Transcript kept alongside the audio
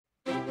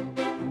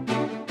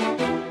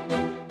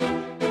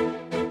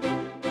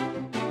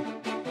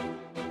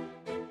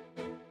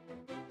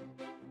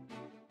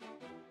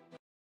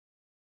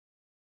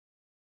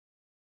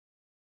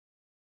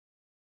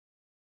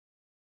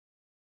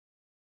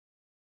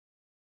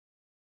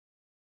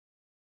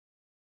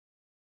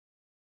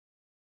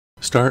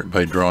Start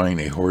by drawing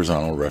a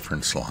horizontal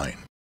reference line.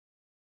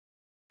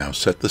 Now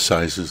set the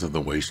sizes of the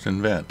waist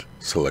and vent.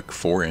 Select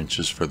 4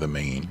 inches for the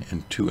main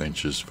and 2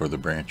 inches for the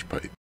branch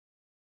pipe.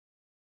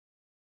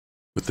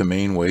 With the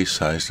main waist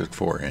sized at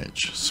 4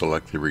 inch,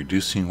 select the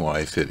reducing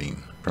Y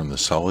fitting from the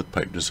Solid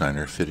Pipe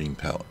Designer fitting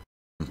palette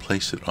and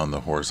place it on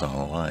the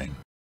horizontal line.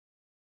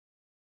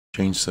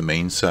 Change the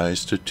main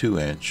size to 2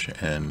 inch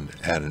and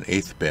add an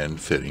 1/8 bend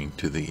fitting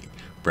to the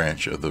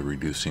branch of the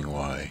reducing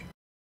Y.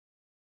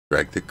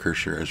 Drag the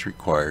cursor as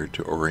required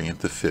to orient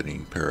the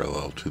fitting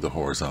parallel to the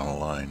horizontal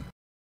line.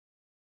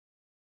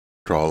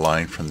 Draw a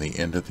line from the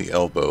end of the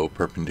elbow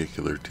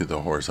perpendicular to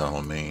the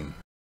horizontal main.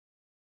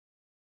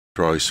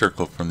 Draw a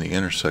circle from the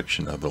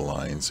intersection of the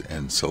lines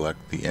and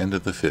select the end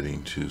of the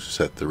fitting to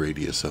set the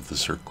radius of the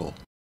circle.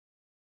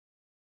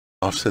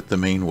 Offset the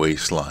main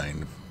waist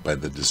line by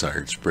the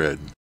desired spread.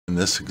 In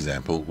this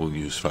example, we'll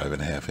use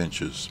 5.5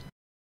 inches.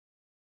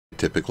 A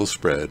typical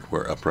spread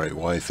where upright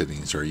Y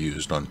fittings are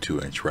used on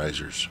 2-inch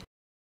risers.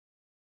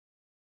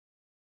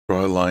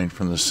 Draw a line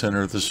from the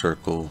center of the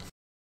circle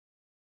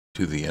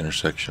to the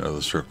intersection of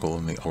the circle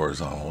and the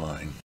horizontal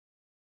line.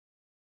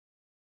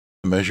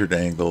 The measured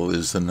angle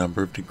is the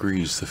number of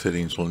degrees the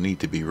fittings will need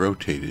to be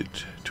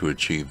rotated to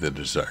achieve the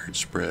desired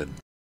spread.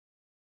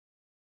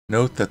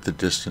 Note that the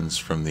distance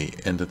from the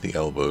end of the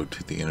elbow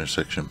to the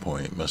intersection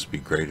point must be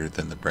greater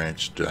than the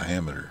branch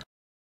diameter.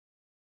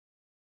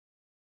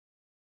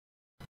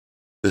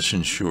 This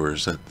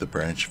ensures that the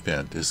branch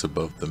vent is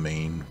above the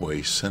main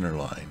waist center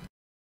line,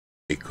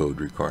 a code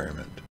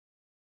requirement.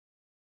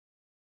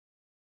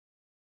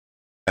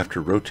 After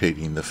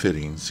rotating the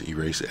fittings,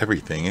 erase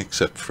everything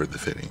except for the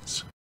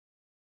fittings.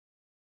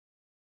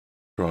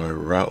 Draw a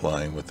route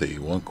line with a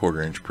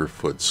 1/4 inch per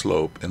foot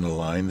slope and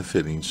align the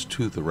fittings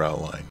to the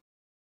route line.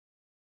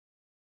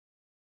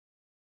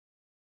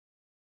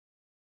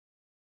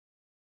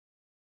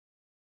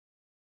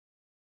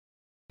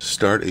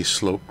 Start a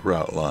sloped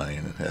route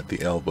line at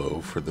the elbow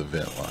for the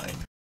vent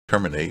line.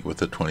 Terminate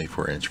with a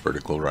 24-inch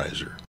vertical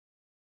riser.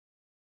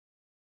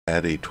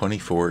 Add a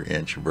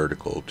 24-inch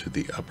vertical to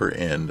the upper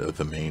end of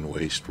the main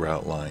waist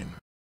route line.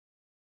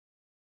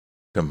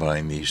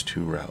 Combine these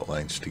two route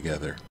lines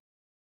together.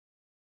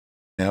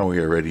 Now we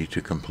are ready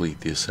to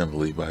complete the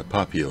assembly by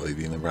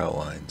populating the route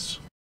lines.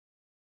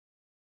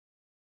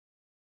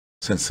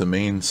 Since the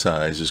main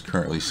size is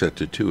currently set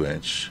to 2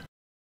 inch,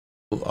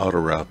 we'll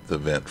auto-route the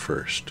vent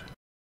first.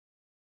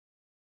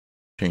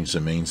 Change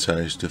the main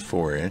size to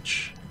 4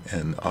 inch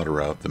and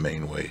auto-route the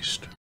main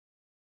waist.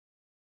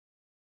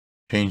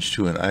 Change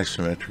to an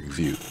isometric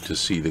view to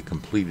see the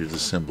completed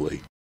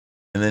assembly,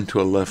 and then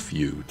to a left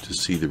view to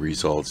see the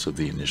results of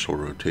the initial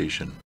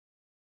rotation.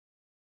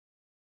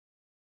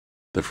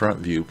 The front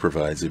view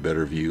provides a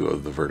better view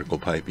of the vertical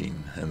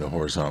piping and the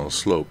horizontal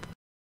slope,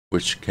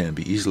 which can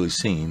be easily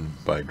seen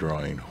by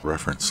drawing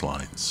reference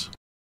lines.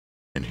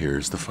 And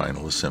here's the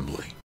final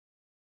assembly.